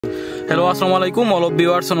Hello, আসসালামু আলাইকুম all of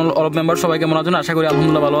viewers all of member, সবাই কেমন আছেন? আশা করি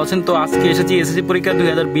আলহামদুলিল্লাহ ভালো আছেন। তো আজকে এসেছি এসএসসি পরীক্ষা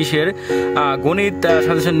 2020-এর গণিত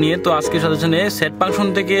সাজেশন নিয়ে। তো আজকে সাজেশনে সেট ফাংশন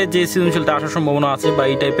থেকে যে সৃজনশীলটা আসার সম্ভাবনা আছে বা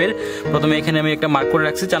এই টাইপের, প্রথমে এখানে আমি একটা মার্ক করে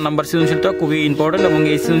রাখছি 4 নম্বর সৃজনশীলটা খুবই ইম্পর্টেন্ট, এবং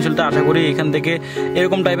এই সৃজনশীলটা আশা করি এখান থেকে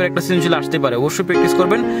এরকম টাইপের একটা সৃজনশীল আসতে পারে, অবশ্যই প্র্যাকটিস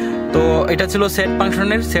করবেন। তো এটা ছিল সেট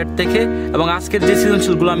ফাংশনের সেট থেকে, এবং আজকের যে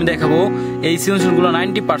সৃজনশীলগুলো আমি দেখাবো এই সৃজনশীলগুলো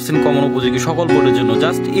 90% কমন উপযোগী সকল বোর্ডের জন্য।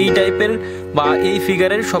 জাস্ট এই টাইপের বা এই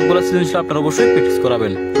ফিগারের সবগুলো সৃজনশীল আপনারা অবশ্যই প্র্যাকটিস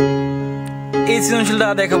করাবেন। এই সৃজনশীলটা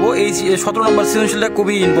দেখাবো, এই 17 নম্বর সৃজনশীলটা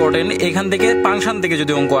খুবই ইম্পর্টেন্ট। এখান থেকে ফাংশন থেকে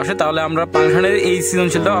যদি অঙ্ক আসে তাহলে আমরা ফাংশনের এই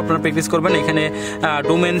সৃজনশীলটাও আপনারা প্র্যাকটিস করবেন। এখানে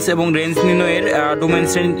ডোমেন্স এবং রেঞ্জ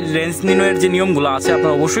নির্ণয়ের যে নিয়মগুলো আছে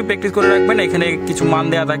আপনারা অবশ্যই প্র্যাকটিস করে রাখবেন। এখানে কিছু মান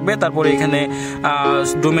দেওয়া থাকবে, তারপরে এখানে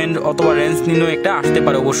ডোমেন অথবা রেঞ্জ নির্ণয় একটা আসতে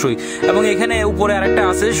পারে অবশ্যই। এবং এখানে উপরে আরেকটা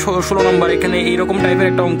আছে 16 নম্বর, এখানে এইরকম টাইপের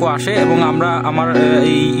একটা অঙ্ক আসে, এবং আমার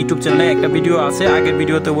এই ইউটিউব চ্যানেলে একটা ভিডিও আছে, আগের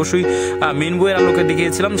ভিডিওতে অবশ্যই মেন বইয়ের আলোকে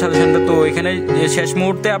দেখিয়েছিলাম সাজেশনটা। তো এখানে শেষ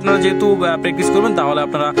মুহূর্তে আপনারা যেহেতু প্র্যাকটিস করবেন তাহলে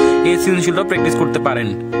আপনারা এই সৃজনশীলটা প্র্যাকটিস করতে পারেন।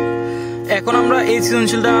 এখন আমরা এই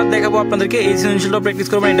সৃজনশীলটা দেখাবো আপনাদেরকে। এই সৃজনশীলটা প্র্যাকটিস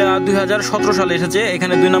করবেন, এটা 2017 সালে এসেছে।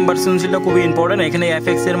 এখানে 2 নম্বর সৃজনশীলটা খুবই ইম্পর্টেন্ট। এখানে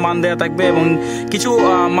এফএক্স এর মান দেওয়া থাকবে এবং কিছু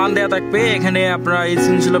মান দেওয়া থাকবে। এখানে আপনারা এই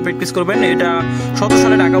সৃজনশীলটা প্র্যাকটিস করবেন। এটা 17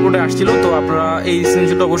 সালে ঢাকা বোর্ডে আসছিল, তো আপনারা এই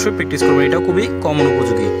সৃজনশীলটা অবশ্যই প্র্যাকটিস করবেন, এটা খুবই কমন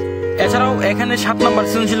উপযোগী। এছাড়াও এখানে 7 নম্বর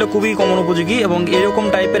সৃজনশীল খুবই কমন উপযোগী, এবং এরকম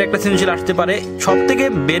টাইপের একটা সৃজনশীল আসতে পারে। সব থেকে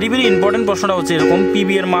ভেরি ইম্পর্টেন্ট প্রশ্নটা হচ্ছে এরকম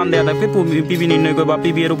পিবি এর মান দেওয়া থাকবে, পিবি নির্ণয় করে বা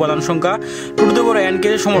পিবি এর উপাদান সংখ্যা টু দ্য পাওয়ার n কে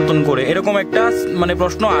সমর্থন করে এরকম একটা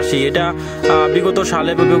প্রশ্ন আসে। এটা বিগত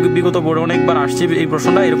সালে বিগত বোর্ডে অনেকবার আসছে এই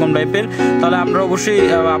প্রশ্নটা এরকম টাইপের। তাহলে আপনারা অবশ্যই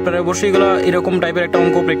এগুলো এরকম টাইপের একটা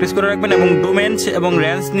অঙ্ক প্র্যাকটিস করে রাখবেন। এবং ডোমেন্স এবং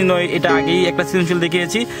রেঞ্জ নির্ণয় এটা আগেই একটা সৃজনশীল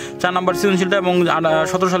দেখিয়েছি, 4 নম্বর সৃজনশীলটা, এবং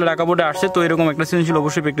 17 সালে ঢাকা বোর্ডে আসছে। তো এরকম একটা সৃজনশীল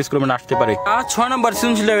অবশ্যই প্র্যাকটিস করবেন, আসতে পারে। 6 নম্বর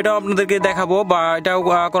সৃজনশীলটা এটাও আপনাদেরকে দেখাবো বা এটাও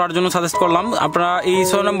করার জন্য সাজেস্ট করলাম। আপনারা এই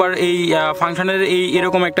 6 নম্বর এই ফাংশনের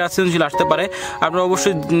এরকম একটা সৃজনশীল আসতে পারে। আপনারা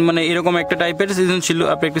অবশ্যই এরকম একটা টাইপের সৃজনশীল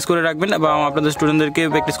প্র্যাকটিস করে রাখবেন এবং আপনাদের স্টুডেন্টদেরকে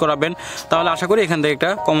প্র্যাকটিস করাবেন, তাহলে আশা করি এখান থেকে একটা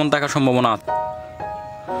কমন থাকার সম্ভাবনা আছে।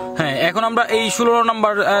 হ্যাঁ, এখন আমরা এই 16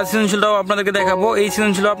 নম্বর সৃজনশীলটাও আপনাদেরকে দেখাবো। এই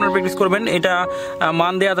সৃজনশীলটাও আপনারা প্র্যাকটিস করবেন। এটা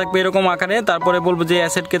মান দেওয়া থাকবে এরকম আকারে, তারপরে বলবো যে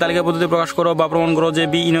অ্যাসেটকে তালিকা পদ্ধতিতে প্রকাশ করো বা প্রমাণ করো যে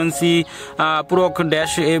বি ইউনিয়ন সি পূরক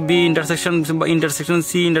dash A B intersection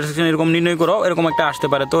C intersection এরকম নির্ণয় করো, এরকম একটা আসতে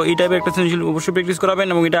পারে। তো এই টাইপের একটা সৃজনশীল অবশ্যই প্র্যাকটিস করাবেন,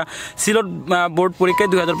 এবং এটা সিলট বোর্ড পরীক্ষায়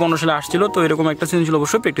 2015 সালে আসছিল। তো এরকম একটা সৃজনশীল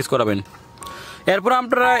অবশ্যই প্র্যাকটিস করাবেন। এরপর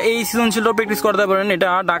আপনারা এই সৃজনশীলটাও প্র্যাকটিস করতে পারেন। এটা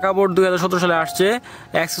ঢাকা বোর্ড 2017 সালে আসছে।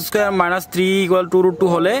 x² - 3 = 2√2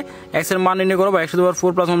 হলে x এর মান নির্ণয় করো, বা x⁴ +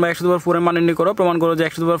 1 বা x⁴ এর মান নির্ণয় করো, প্রমাণ করো যে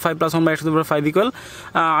x⁵ + 1 বা x⁵ 5 =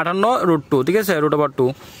 58√2, ঠিক আছে, √2।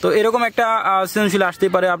 তো এরকম একটা সৃজনশীল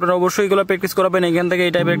আসতেই পারে, আপনারা অবশ্যই এগুলো প্র্যাকটিস করাবেন। এখান থেকে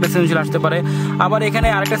এই টাইপের একটা সৃজনশীল আসতে পারে। আবার এখানে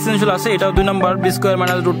আরেকটা সৃজনশীল আছে, এটাও 2 নম্বর, b² -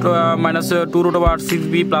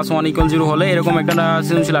 2√6b + 1 = 0 হলে এরকম একটা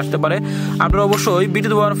সৃজনশীল আসতে পারে। আপনারা অবশ্যই b⁵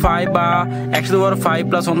 বা x⁵ 5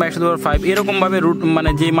 + 1 বা x⁵ এরকম ভাবে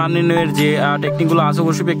যে মান নির্ণয়ের যে টেকনিকগুলো আছে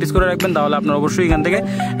অবশ্যই প্র্যাকটিস করে রাখবেন, তাহলে আপনারা অবশ্যই এখান থেকে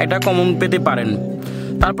একটা কমন পেতে পারেন।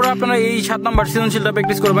 তারপরে আপনারা এই 7 নম্বর সৃজনশীলটা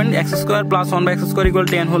প্র্যাকটিস করবেন। x² + 1 বা x² =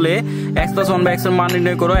 10 হলে x + 1 বা x এর মান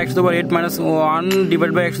নির্ণয় করো, x⁴ 8 - 1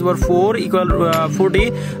 / x⁴ 4 =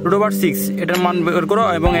 40√6 এটার মান বের করো,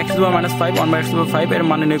 এবং x⁻⁻5 1 বা x⁵ এর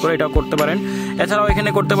মান নির্ণয় করো, এটাও করতে পারেন। এছাড়াও এখানে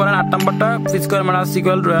করতে পারেন 8 নম্বরটা p² -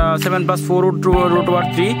 7 +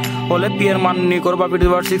 4√3 হলে p এর মান নির্ণয় করো, বা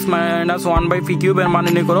p⁻6 - 1 / p³ এর মান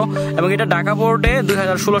নির্ণয় করো, এবং এটা ঢাকা বোর্ডে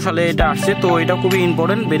 2016 সালে এটা আসছে। তো এটা খুবই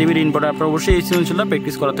ইম্পর্টেন্ট, ভেরি ইম্পর্টেন্ট। আপনারা অবশ্যই এই সৃজনশীলটা প্র্যাকটিস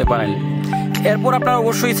করাতে পারেন। এরপর আপনারা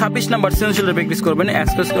অবশ্যই 26 নম্বর সৃজনশীলটা প্র্যাকটিস করবেন। x²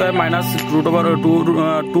 -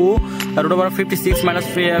 √2√56 -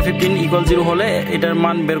 15 = 0 হলে এটার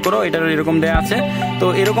মান বের করো, এটার এরকম দেয়া আছে। তো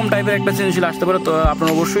এরকম টাইপের একটা সৃজনশীল আসতে পারে। তো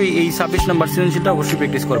আপনারা অবশ্যই এই 26 নম্বর সৃজনশীলটা অবশ্যই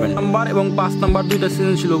প্র্যাকটিস করবেন। নম্বর এবং 5 নম্বর দুইটা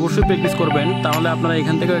সৃজনশীল অবশ্যই প্র্যাকটিস করবেন, তাহলে আপনারা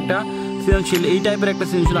এখান থেকে একটা সৃজনশীল এই টাইপের একটা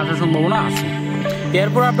সৃজনশীল আসার সম্ভাবনা আছে।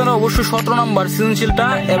 এরপর আপনারা অবশ্যই 17 নম্বর সৃজনশীলটা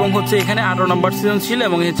এবং এখানে 18 নম্বর সৃজনশীল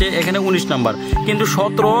এবং এখানে 19 নম্বর, কিন্তু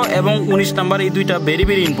 17 এবং 19 নম্বর এই দুইটা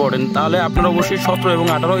ভেরি ইম্পর্টেন্ট। তাহলে আপনারা অবশ্যই 17 এবং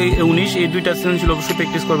 18 19 এই দুইটা সৃজনশীল অবশ্যই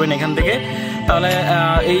প্র্যাকটিস করবেন এখান থেকে। তাহলে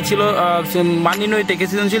এই ছিল মান নির্ণয় থেকে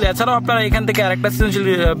সৃজনশীল। এছাড়াও আপনারা এখান থেকে আরেকটা সৃজনশীল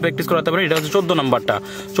প্র্যাকটিস করাতে পারেন, এটা হচ্ছে 14 নম্বরটা।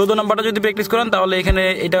 14 নম্বরটা যদি প্র্যাকটিস করেন তাহলে এখানে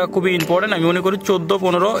এটা খুবই ইম্পর্টেন্ট। আমি মনে করি 14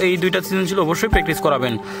 15 এই দুইটা সৃজনশীল অবশ্যই প্র্যাকটিস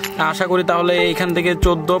করাবেন, আশা করি। তাহলে এখান থেকে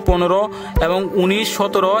 14 15 এবং 19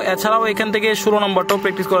 17, এছাড়াও এখান থেকে 16 নম্বরটাও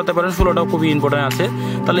প্র্যাকটিস করাতে পারেন, 16টাও খুবই ইম্পর্টেন্ট আছে।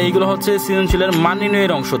 তাহলে এইগুলো হচ্ছে সৃজনশীলের মান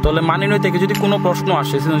নির্ণয়ের অংশ। তাহলে মান নির্ণয় থেকে যদি কোনো প্রশ্ন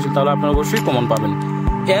আসে সৃজনশীল, তাহলে আপনারা অবশ্যই কমন পাবেন।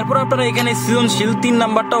 এরপর আপনারা এখানে সৃজনশীল 3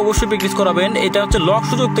 নাম্বারটা অবশ্যই প্র্যাকটিস করাবেন। এটা হচ্ছে লক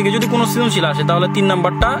সুযোগ থেকে যদি কোনো সৃজনশীল আসে তাহলে 3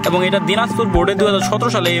 নাম্বারটা, এবং এটা দিনাজপুর বোর্ডে 2017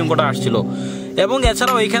 সালে এই অঙ্কটা আসছিল। এবং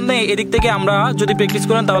এছাড়াও এখানে এদিক থেকে আমরা যদি প্র্যাকটিস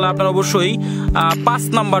করেন তাহলে আপনারা অবশ্যই 5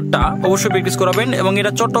 নাম্বারটা অবশ্যই প্র্যাকটিস করাবেন, এবং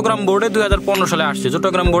এটা চট্টগ্রাম বোর্ডে 2015 সালে আসছে।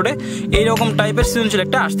 চট্টগ্রাম বোর্ডে এইরকম টাইপের সৃজনশীল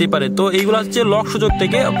একটা আসতেই পারে। তো এইগুলো হচ্ছে লক সুযোগ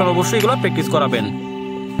থেকে আপনারা অবশ্যই এগুলো প্র্যাকটিস করাবেন।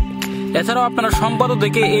 এছাড়াও আপনারা সম্পাদ্য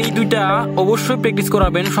থেকে এই দুইটা অবশ্যই প্র্যাকটিস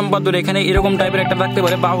করাবেন। সম্পাদ্যের এখানে এরকম টাইপের একটা থাকতে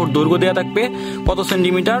পারে, বাহুর দৈর্ঘ্য দেওয়া থাকবে কত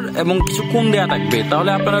সেন্টিমিটার এবং কিছু কোণ দেওয়া থাকবে।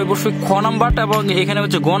 তাহলে আপনারা অবশ্যই খ নাম্বারটা এবং এখানে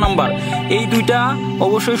হচ্ছে গ নাম্বার, এই দুইটা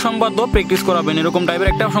অবশ্যই সম্পাদ্য প্র্যাকটিস করাবেন। এরকম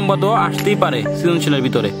টাইপের একটা সম্পাদ্য আসতেই পারে সৃজনশীলের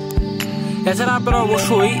ভিতরে। এছাড়া আপনারা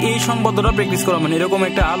অবশ্যই এই সম্পাদ্যটা প্র্যাকটিস করাবেন। এরকম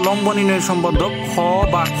একটা লম্ব নির্ণয়ের সম্পাদ্য খ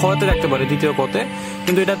বা খতে থাকতে পারে, দ্বিতীয় কতে,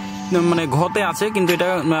 কিন্তু এটা মানে ঘতে আছে, কিন্তু এটা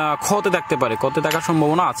খতে থাকতে পারে, কতে থাকার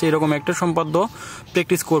সম্ভাবনা আছে। এরকম একটা সম্পাদ্য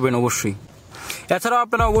প্র্যাকটিস করবেন অবশ্যই। এছাড়াও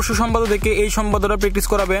আপনারা অবশ্যই সম্পাদ্য থেকে এই সম্পাদ্যটা প্র্যাকটিস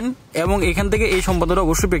করাবেন, এবং এখান থেকে এই সম্পাদ্যটা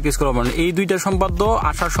অবশ্যই প্র্যাকটিস করাবেন। এই দুইটা সম্পাদ্য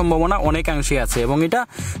আসার সম্ভাবনা অনেকাংশে আছে, এবং এটা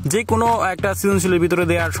যে কোনো একটা সৃজনশীলের ভিতরে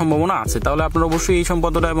দেওয়ার সম্ভাবনা আছে। তাহলে আপনারা অবশ্যই এই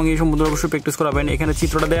সম্পাদ্যটা এবং এই সম্পাদ্যটা অবশ্যই প্র্যাকটিস করাবেন। এখানে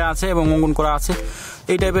চিত্রটা দেওয়া আছে এবং অঙ্কন করা আছে,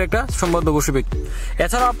 এই টাইপের একটা সম্পাদ্য অবশ্যই প্র্যাকটিস।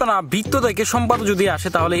 এছাড়াও আপনারা বৃত্ত থেকে সম্পাদ্য যদি আসে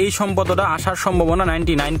তাহলে এই সম্পাদ্যটা আসার সম্ভাবনা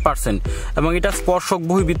 99%, এবং এটা স্পর্শক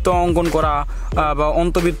বহিবৃত্ত অঙ্কন করা বা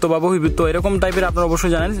অন্তবৃত্ত বা বহিবৃত্ত এরকম টাইপের আপনারা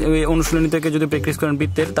অবশ্যই জানেন। অনুশীলনী থেকে যদি প্র্যাকটিস করেন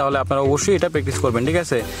বৃত্তের, তাহলে আপনারা অবশ্যই এটা প্র্যাকটিস করবেন, ঠিক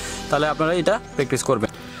আছে? তাহলে আপনারা এটা প্র্যাকটিস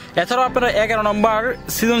করবেন। এছাড়াও আপনারা 11 নম্বর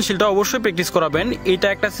সৃজনশীলটা অবশ্যই প্র্যাকটিস করাবেন। এটা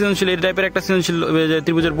একটা সৃজনশীল, এই টাইপের একটা সৃজনশীল,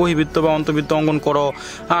 ত্রিভুজের বহিবৃত্ত বা অন্তবৃত্ত অঙ্কন করো,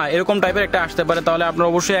 এরকম টাইপের একটা আসতে পারে। তাহলে আপনারা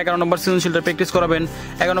অবশ্যই 11 নম্বর সৃজনশীলটা প্র্যাকটিস করাবেন।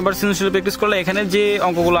 11 নম্বর সৃজনশীল প্র্যাকটিস করলে এখানে যে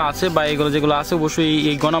অঙ্কগুলো আছে বা এগুলো যেগুলো আছে অবশ্যই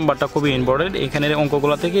এই গ নাম্বারটা খুবই ইম্পর্টেন্ট। এখানে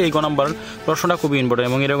অঙ্কগুলো থেকে এই গ নাম্বার প্রশ্নটা খুবই ইম্পর্টেন্ট,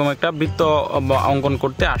 এবং এরকম একটা বৃত্ত অঙ্কন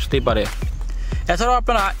করতে আসতেই পারে। এছাড়াও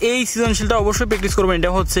আপনারা এই সৃজনশীলটা অবশ্যই প্র্যাকটিস করবেন।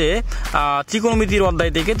 এটা হচ্ছে ত্রিকোণমিতির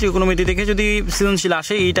অধ্যায় থেকে। ত্রিকোণমিতি থেকে যদি সৃজনশীল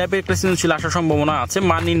আসে, এই টাইপের একটা সৃজনশীল আসার সম্ভাবনা আছে।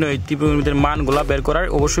 মান নির্ণয়, ত্রিকোণমিতির মানগুলা বের করার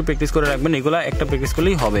অবশ্যই প্র্যাকটিস করে রাখবেন। এগুলা একটা প্র্যাকটিস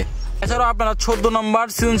করলেই হবে। এছাড়াও আপনারা 14 নম্বর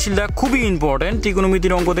সৃজনশীলটা খুবই ইম্পর্টেন্ট।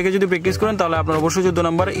 ত্রিকোণমিতির অঙ্ক থেকে যদি প্র্যাকটিস করেন তাহলে আপনারা অবশ্যই 14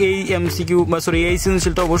 নম্বর এই এমসিকিউ বা এই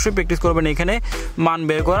সৃজনশীলটা অবশ্যই প্র্যাকটিস করবেন। এখানে মান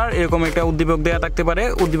বের করার এরকম একটা উদ্দীপক দেওয়া থাকতে পারে,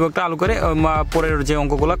 উদ্দীপকটা আলো করে পরের যে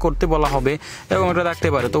অঙ্কগুলো করতে বলা হবে এরকম একটা থাকতে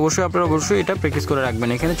পারে। তো অবশ্যই আপনারা অবশ্যই এটা প্র্যাকটিস করে রাখবেন।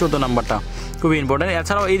 এখানে 14 নম্বরটা খুবই ইম্পর্টেন্ট।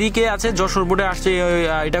 এছাড়াও এদিকে আছে যশোর বোর্ডে আসছে,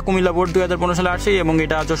 এটা কুমিল্লা বোর্ড 2015 সালে আসছে, এবং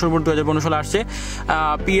এটা যশোর বোর্ড 2015 সালে আসছে।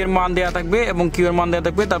 পি এর মান দেওয়া থাকবে এবং কিউ এর মান দেওয়া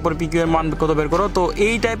থাকবে, তারপর পি কিউ এর মান কত বের করো। তো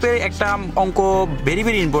এই টাইপের একটা অঙ্ক ভেরি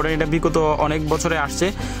ভেরি ইম্পর্টেন্ট, এটা বিগত অনেক বছরে আসছে।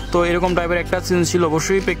 তো এরকম টাইপের একটা সৃজনশীল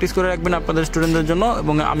অবশ্যই প্র্যাকটিস করে রাখবেন আপনাদের স্টুডেন্টদের জন্য,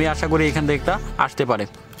 এবং আমি আশা করি এখান থেকে একটা আসতে পারে।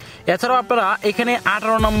 এছাড়াও আপনারা এখানে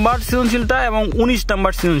 18 নম্বর সৃজনশীলটা এবং 19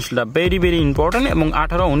 নম্বর সৃজনশীলটা ভেরি ভেরি ইম্পর্টেন্ট, এবং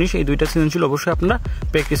 18, 19 এই দুইটা সৃজনশীল অবশ্যই আপনারা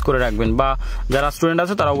প্র্যাকটিস করে রাখবেন, বা যারা স্টুডেন্ট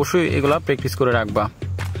আছে তারা অবশ্যই এগুলা প্র্যাকটিস করে রাখবা।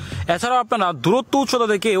 এছাড়াও আপনারা দূরত্ব উচ্চতা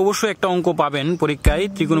থেকে অবশ্যই একটা অঙ্ক পাবেন পরীক্ষায়,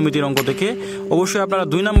 ত্রিকোণমিতির অঙ্ক থেকে। অবশ্যই আপনারা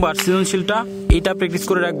 2 নম্বর সৃজনশীলটা এটা প্র্যাকটিস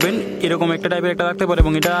করে রাখবেন। এরকম একটা টাইপের একটা থাকতে পারে,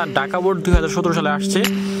 এবং এটা ঢাকা বোর্ড 2017 সালে আসছে।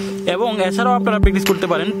 এবং এছাড়াও আপনারা প্র্যাকটিস করতে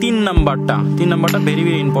পারেন 3 নাম্বারটা ভেরি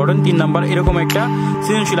ভেরি ইম্পর্টেন্ট। 3 নাম্বার এরকম একটা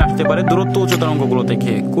সৃজনশীল আসতে পারে দূরত্ব উচ্চতার অঙ্কগুলো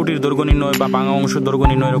থেকে, কোটির দৈর্ঘ্য নির্ণয় বা ভাঙা অংশের দৈর্ঘ্য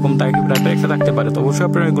নির্ণয় এরকম টাইপের একটা থাকতে পারে। তো অবশ্যই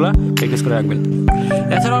আপনারা এগুলো প্র্যাকটিস করে রাখবেন।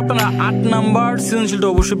 এছাড়াও আপনারা 8 নাম্বার সৃজনশীলটা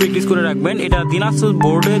অবশ্যই প্র্যাকটিস করে রাখবেন। এটা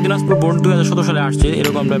দিনাজপুর বোর্ড 2017 সালে আসছে।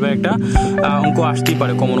 এরকম টাইপের একটা অঙ্ক আসতেই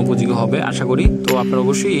পারে, কমন উপযোগী হবে আশা করি। তো আপনারা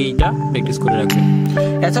অবশ্যই এইটা প্র্যাকটিস করে রাখবেন।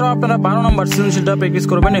 এছাড়াও আপনারা 12 নম্বর সৃজনশীলটা প্র্যাকটিস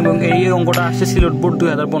করবেন, এবং এই অঙ্কটা আসছে সিলেট বোর্ড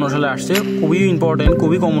 2015 সালে আসছে। খুবই ইম্পর্টেন্ট,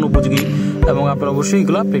 খুবই কমন উপযোগী, এবং আপনারা অবশ্যই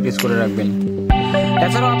এগুলো প্র্যাকটিস করে রাখবেন।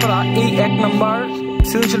 এছাড়াও আপনারা এই 1 নম্বর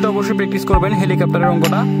সৃজনশীলটা অবশ্যই প্র্যাকটিস করবেন। হেলিকপ্টারের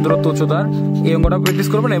অঙ্কটা, দূরত্ব উচ্চতার এই অঙ্কটা প্র্যাকটিস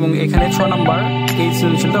করবেন, এবং এখানে 6 নম্বর এই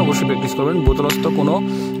সৃজনশীলটা অবশ্যই প্র্যাকটিস করবেন। বোতলস্থ কোনো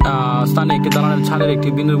স্থানে একটি দালানের ছাদের একটি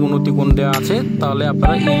বিন্দুর উন্নতি কোণ দেওয়া আছে, তাহলে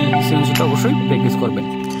আপনারা এই সৃজনশীলটা অবশ্যই প্র্যাকটিস করবেন।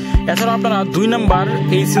 এছাড়াও আপনারা 2 নম্বর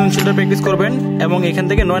এই সৃজনশীলটা প্র্যাকটিস করবেন, এবং এখান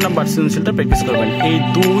থেকে 9 নম্বর সৃজনশীলটা প্র্যাকটিস করবেন। এই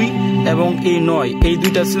 2 এবং এই 9 এই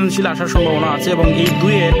দুইটা সৃজনশীল আসার সম্ভাবনা আছে, এবং এই 2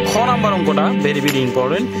 এর খ নাম্বার অঙ্কটা ভেরি ভেরি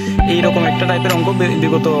ইম্পর্টেন্ট। এইরকম একটা টাইপের অঙ্ক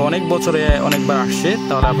বিগত অনেক বছরে অনেকবার আসছে,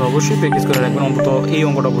 তাহলে আপনারা অবশ্যই প্র্যাকটিস করে রাখবেন। অন্তত এই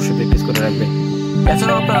অঙ্কটা অবশ্যই প্র্যাকটিস করে রাখবেন।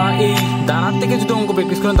 এছাড়াও আপনারা এই দানার থেকে যদি অঙ্ক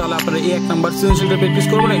প্র্যাকটিস করেন তাহলে আপনারা এই 1 নম্বর সৃজনশীলটা প্র্যাকটিস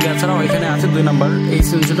করবেন। এছাড়াও এখানে আছে 2 নম্বর এই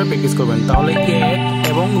সৃজনশীলটা প্র্যাকটিস করবেন। তাহলে 1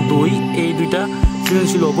 এবং 2 এই দুইটা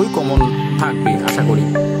সৃজনশীল অবই কমন থাকবে আশা করি।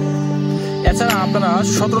 এছাড়া আপনারা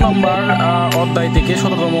 17 নম্বর অধ্যায় থেকে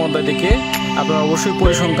 17তম অধ্যায় থেকে আপনারা অবশ্যই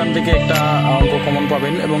পরিসংখ্যান থেকে একটা অঙ্ক কমন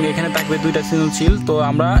পাবেন, এবং এখানে থাকবে 2টা সৃজনশীল। তো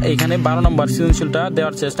আমরা এখানে 12 নম্বর সৃজনশীলটা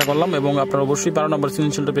দেওয়ার চেষ্টা করলাম, এবং আপনারা অবশ্যই 12 নম্বর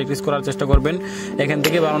সৃজনশীলটা প্র্যাকটিস করার চেষ্টা করবেন। এখান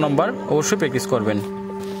থেকে 12 নম্বর অবশ্যই প্র্যাকটিস করবেন।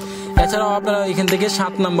 এছাড়াও আপনারা এখান থেকে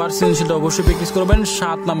 7 নাম্বার সৃজনশীলটা অবশ্যই প্র্যাকটিস করবেন।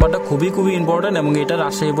 7 নাম্বারটা খুবই ইম্পর্টেন্ট এবং এটা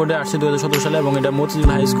রাজশাহী বোর্ডে আসছে 2017 সালে এবং এটা Motijheel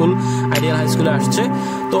high school ideal high স্কুলে আসছে।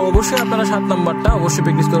 তো অবশ্যই আপনারা 7 নাম্বারটা অবশ্যই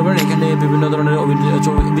প্র্যাকটিস করবেন। এখানে বিভিন্ন ধরনের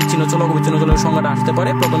বিচ্ছিন্ন চলক বিচ্ছিন্ন চলকের সংখ্যাটা আসতে পারে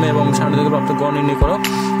প্রথমে এবং সামনে থেকে প্রাপ্ত গড় নির্ণয় করো।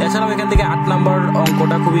 এছাড়াও এখান থেকে 8 নাম্বার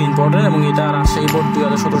অঙ্কটা খুবই ইম্পর্টেন্ট এবং এটা রাজশাহী বোর্ড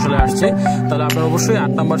 2017 সালে আসছে। তাহলে আপনারা অবশ্যই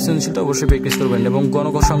 8 নাম্বার সৃজনশীলটা অবশ্যই প্র্যাকটিস করবেন এবং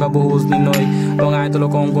গণক সংখ্যা বহুভুজ নির্ণয় এবং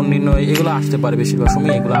আয়তলক অঙ্কন নির্ণয় এগুলো আসতে পারে, বেশিরভাগ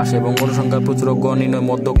সময় এগুলো আসে এবং গণসংখ্যার প্রচুরক গড় নির্ণয়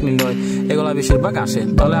মধ্যক নির্ণয় এগুলো বেশিরভাগ আসে।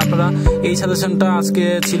 তাহলে আপনারা এই সাজেশনটা আজকে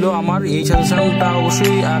ছিল আমার, এই সাজেশনটা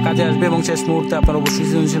অবশ্যই কাজে আসবে এবং শেষ মুহূর্তে আপনারা অবশ্যই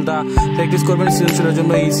সৃজনশীলটা প্র্যাকটিস করবেন সৃজনশীলের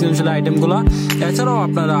জন্য এই সৃজনশীল আইটেমগুলো। এছাড়াও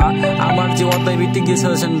আপনারা আমার যে অধ্যায় ভিত্তিক যে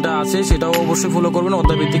সাজেশনটা আছে সেটাও অবশ্যই ফলো করবেন।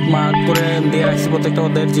 অধ্যায় ভিত্তিক মার্ক করে দিয়ে রাখছি, প্রত্যেকটা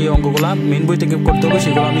অধ্যায়ের যে অঙ্কগুলো মেন বই থেকে করতে হবে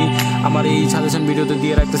সেগুলো আমি আমার এই সাজেশন ভিডিওতে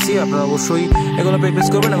দিয়ে রাখতেছি। আপনারা অবশ্যই এগুলো প্র্যাকটিস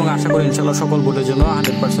করবেন এবং আশা করি ইনশাআল্লাহ সকল বোর্ডের জন্য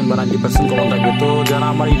 100% বা 90% কমন থাকবে। তো যারা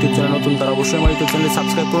আমার ইউটিউব চ্যানেল নতুন তারা অবশ্যই আমার ইউটিউব চ্যানেল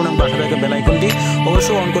সাবস্ক্রাইব করুন এবং পাশে থাকা বেল আইকনটি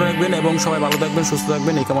অবশ্যই অন করে রাখবেন এবং সবাই ভালো থাকবেন, সুস্থ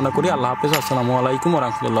থাকবেন এই কামনা করি। আল্লাহ হাফেজ। আসসালামু আলাইকুম ওয়া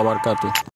রাহমাতুল্লাহি ওয়া বারাকাতুহু।